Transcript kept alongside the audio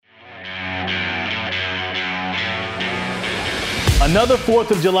Another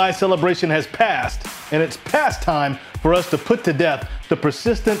 4th of July celebration has passed, and it's past time for us to put to death the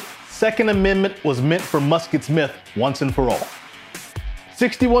persistent Second Amendment was meant for muskets myth once and for all.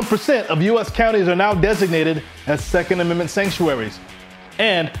 61% of U.S. counties are now designated as Second Amendment sanctuaries.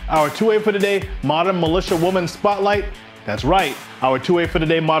 And our 2A for Today Modern Militiawoman Spotlight, that's right, our 2A for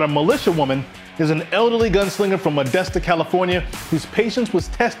Today Modern Militiawoman is an elderly gunslinger from Modesto, California, whose patience was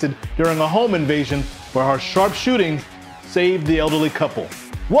tested during a home invasion where her sharp shooting saved the elderly couple.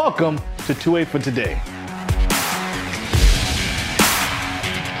 Welcome to 2A for Today.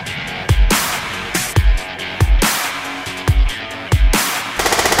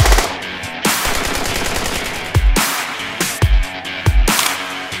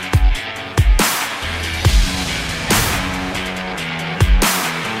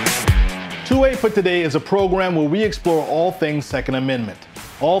 For Today is a program where we explore all things Second Amendment,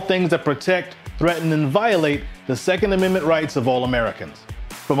 all things that protect, threaten, and violate the Second Amendment rights of all Americans.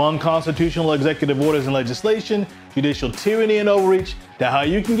 From unconstitutional executive orders and legislation, judicial tyranny and overreach, to how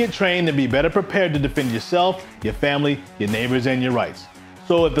you can get trained and be better prepared to defend yourself, your family, your neighbors, and your rights.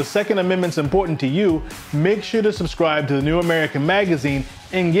 So if the Second Amendment's important to you, make sure to subscribe to the New American Magazine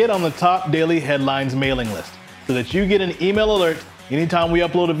and get on the top daily headlines mailing list so that you get an email alert anytime we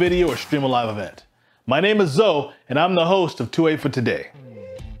upload a video or stream a live event. My name is Zoe, and I'm the host of 2A for Today.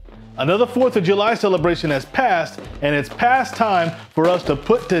 Another 4th of July celebration has passed, and it's past time for us to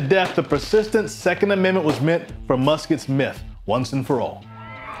put to death the persistent Second Amendment was meant for muskets myth, once and for all.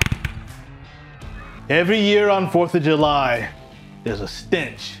 Every year on 4th of July, there's a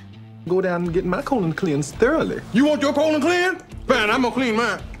stench. Go down and get my colon cleansed thoroughly. You want your colon clean? Fine, I'm gonna clean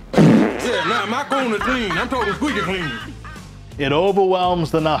mine. Yeah, nah, my colon is clean. I'm talking squeaky clean. It overwhelms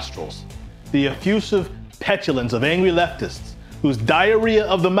the nostrils. The effusive petulance of angry leftists whose diarrhea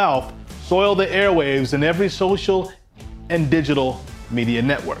of the mouth soil the airwaves in every social and digital media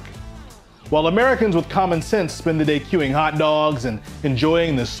network. While Americans with common sense spend the day queuing hot dogs and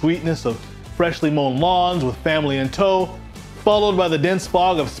enjoying the sweetness of freshly mown lawns with family in tow, followed by the dense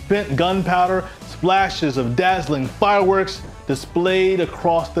fog of spent gunpowder, splashes of dazzling fireworks displayed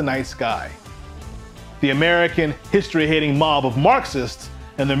across the night sky. The American history-hating mob of Marxists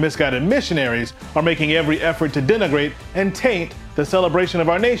and their misguided missionaries are making every effort to denigrate and taint the celebration of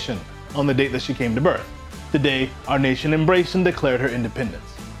our nation on the date that she came to birth, the day our nation embraced and declared her independence.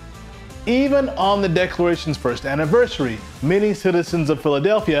 Even on the Declaration's first anniversary, many citizens of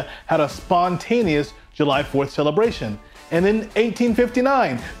Philadelphia had a spontaneous July 4th celebration. And in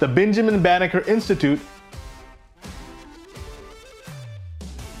 1859, the Benjamin Banneker Institute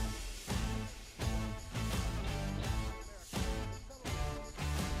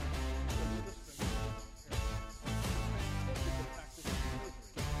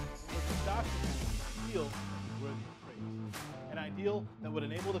an ideal that would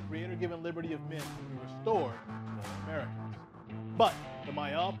enable the creator-given liberty of men to be restored to all Americans. But the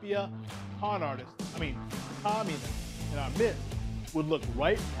myopia, communists in our midst would look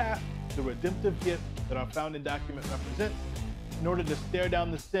right past the redemptive gift that our founding document represents in order to stare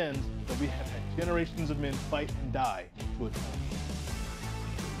down the sins that we have had generations of men fight and die to atone.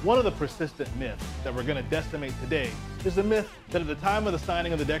 One of the persistent myths that we're going to decimate today is the myth that at the time of the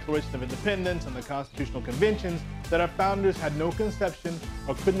signing of the Declaration of Independence and the Constitutional Conventions, that our founders had no conception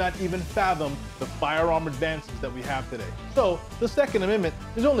or could not even fathom the firearm advances that we have today. So the Second Amendment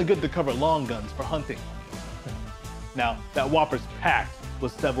is only good to cover long guns for hunting. Now, that whopper's packed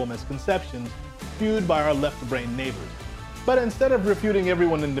with several misconceptions spewed by our left-brain neighbors. But instead of refuting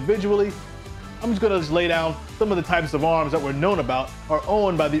everyone individually, I'm just going to lay down some of the types of arms that were known about or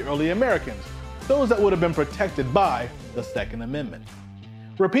owned by the early Americans, those that would have been protected by the Second Amendment.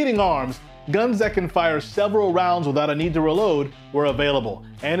 Repeating arms, guns that can fire several rounds without a need to reload, were available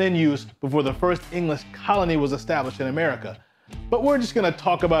and in use before the first English colony was established in America. But we're just going to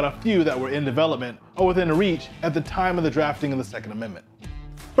talk about a few that were in development or within reach at the time of the drafting of the Second Amendment.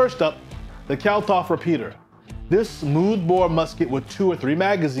 First up, the Kalthoff repeater. This smoothbore musket with 2 or 3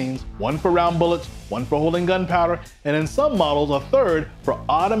 magazines, one for round bullets, one for holding gunpowder, and in some models a third for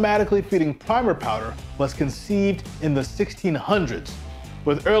automatically feeding primer powder, was conceived in the 1600s,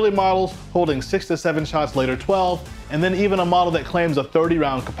 with early models holding 6 to 7 shots, later 12, and then even a model that claims a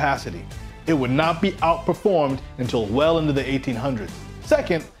 30-round capacity. It would not be outperformed until well into the 1800s.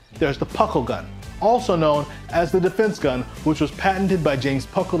 Second, there's the puckle gun, also known as the defense gun, which was patented by James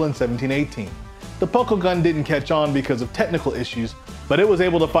Puckle in 1718. The puckle gun didn't catch on because of technical issues, but it was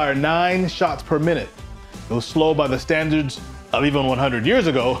able to fire 9 shots per minute. It was slow by the standards of even 100 years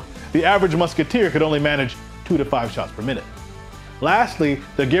ago. The average musketeer could only manage 2 to 5 shots per minute. Lastly,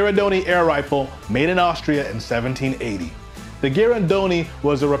 the Girardoni air rifle, made in Austria in 1780. The Girandoni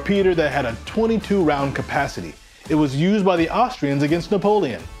was a repeater that had a 22-round capacity. It was used by the Austrians against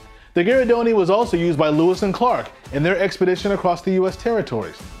Napoleon. The Girandoni was also used by Lewis and Clark in their expedition across the US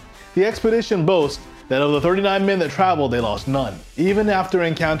territories. The expedition boasts that of the 39 men that traveled, they lost none, even after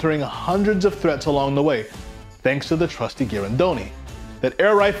encountering hundreds of threats along the way, thanks to the trusty Girandoni, that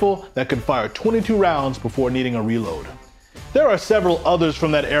air rifle that could fire 22 rounds before needing a reload. There are several others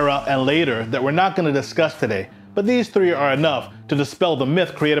from that era and later that we're not going to discuss today, but these three are enough to dispel the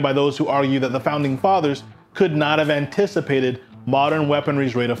myth created by those who argue that the Founding Fathers could not have anticipated modern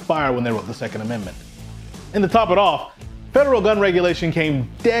weaponry's rate of fire when they wrote the Second Amendment. And to top it off, federal gun regulation came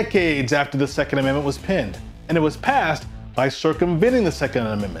decades after the Second Amendment was penned, and it was passed by circumventing the Second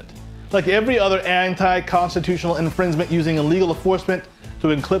Amendment. Like every other anti-constitutional infringement using illegal enforcement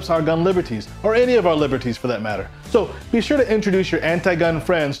to eclipse our gun liberties, or any of our liberties for that matter. So be sure to introduce your anti-gun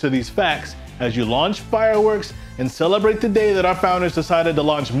friends to these facts as you launch fireworks and celebrate the day that our founders decided to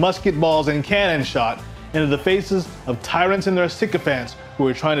launch musket balls and cannon shot into the faces of tyrants and their sycophants who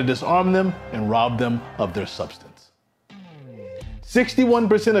were trying to disarm them and rob them of their substance.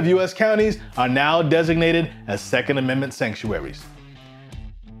 61% of US counties are now designated as Second Amendment sanctuaries.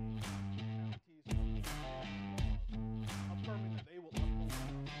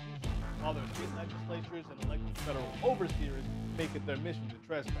 While their state legislatures and elected federal overseers make it their mission to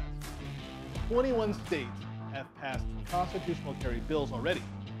trespass. 21 states have passed constitutional carry bills already,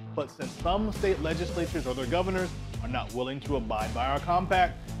 but since some state legislatures or their governors are not willing to abide by our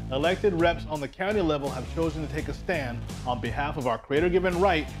compact, elected reps on the county level have chosen to take a stand on behalf of our creator-given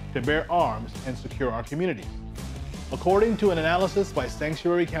right to bear arms and secure our communities. According to an analysis by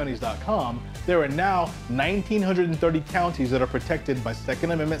SanctuaryCounties.com, there are now 1,930 counties that are protected by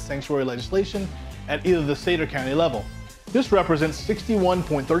Second Amendment sanctuary legislation at either the state or county level. This represents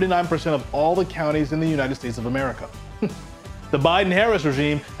 61.39% of all the counties in the United States of America. The Biden-Harris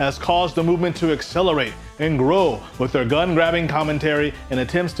regime has caused the movement to accelerate and grow with their gun-grabbing commentary and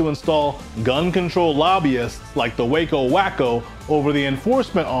attempts to install gun control lobbyists like the Waco Wacko over the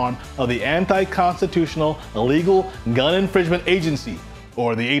enforcement arm of the Anti-Constitutional Illegal Gun Infringement Agency,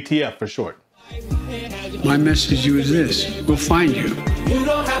 or the ATF for short. My message to you is this: we'll find you. You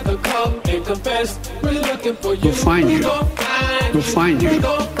don't have to come and confess. We're looking for you. We'll find you. We'll find you. We're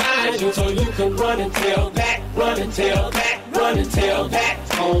gonna find you so you can run and tell that, run and tell that, run and tell that.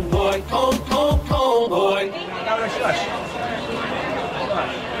 Homeboy, homeboy.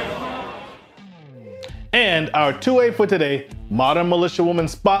 And our 2A for today, Modern Militiawoman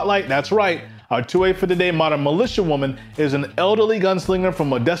Spotlight. That's right. Our 2A for today, Modern Militiawoman, is an elderly gunslinger from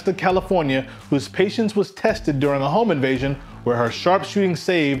Modesto, California, whose patience was tested during a home invasion where her sharpshooting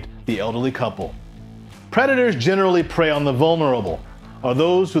saved the elderly couple. Predators generally prey on the vulnerable, or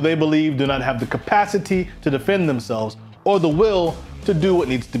those who they believe do not have the capacity to defend themselves or the will to do what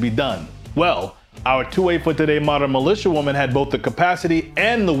needs to be done. Well, our 2A for today, Modern Militiawoman, had both the capacity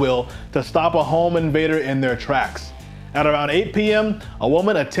and the will to stop a home invader in their tracks. At around 8 p.m., a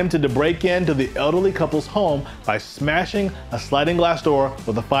woman attempted to break into the elderly couple's home by smashing a sliding glass door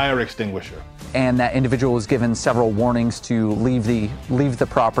with a fire extinguisher. And that individual was given several warnings to leave the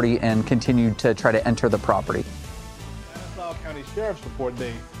property and continued to try to enter the property. Nassau County Sheriff's report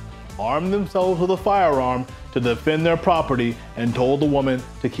they armed themselves with a firearm to defend their property and told the woman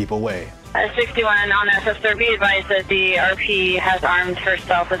to keep away. 61 on SS, be advised that the RP has armed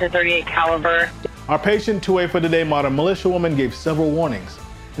herself with a .38 caliber. Our patient 2A for today, Modern Militiawoman, gave several warnings,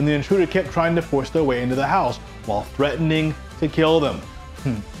 and the intruder kept trying to force their way into the house while threatening to kill them.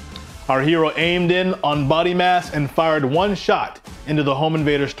 Our hero aimed in on body mass and fired one shot into the home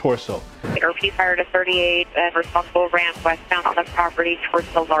invader's torso. The RP fired a .38 and responsible ran westbound on the property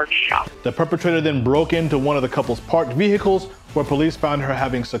towards the large shop. The perpetrator then broke into one of the couple's parked vehicles where police found her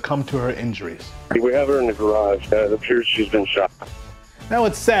having succumbed to her injuries. We have her in the garage. It appears she's been shot. Now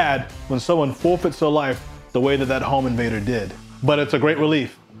it's sad when someone forfeits their life the way that home invader did, but it's a great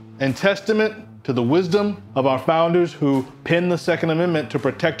relief and testament to the wisdom of our founders who penned the Second Amendment to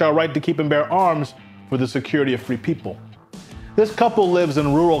protect our right to keep and bear arms for the security of free people. This couple lives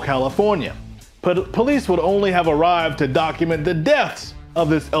in rural California, but police would only have arrived to document the deaths of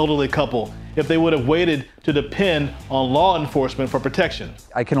this elderly couple if they would have waited to depend on law enforcement for protection.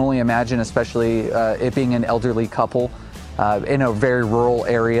 I can only imagine, especially it being an elderly couple in a very rural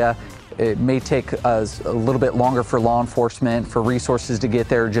area, it may take us a little bit longer for law enforcement, for resources to get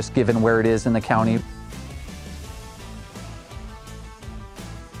there, just given where it is in the county.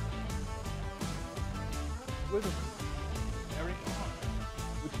 Which is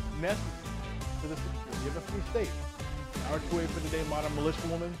necessary for the security of a free state. Our 2A for today, Modern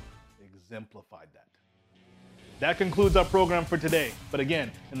Militiawoman, exemplified that. That concludes our program for today. But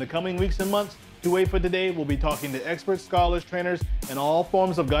again, in the coming weeks and months, 2A for Today will be talking to experts, scholars, trainers, and all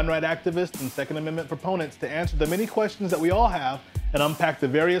forms of gun right activists and Second Amendment proponents to answer the many questions that we all have and unpack the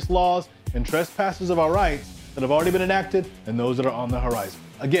various laws and trespasses of our rights that have already been enacted and those that are on the horizon.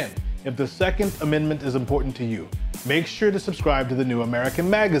 Again, if the Second Amendment is important to you, make sure to subscribe to the New American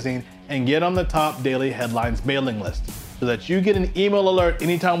Magazine and get on the top daily headlines mailing list so that you get an email alert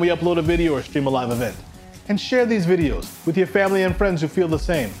anytime we upload a video or stream a live event. And share these videos with your family and friends who feel the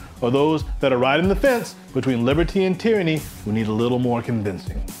same, or those that are riding the fence between liberty and tyranny who need a little more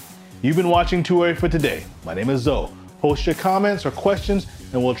convincing. You've been watching 2A for Today. My name is Zoe. Post your comments or questions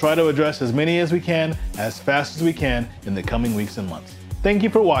and we'll try to address as many as we can, as fast as we can in the coming weeks and months. Thank you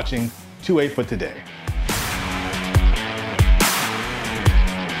for watching 2A for Today.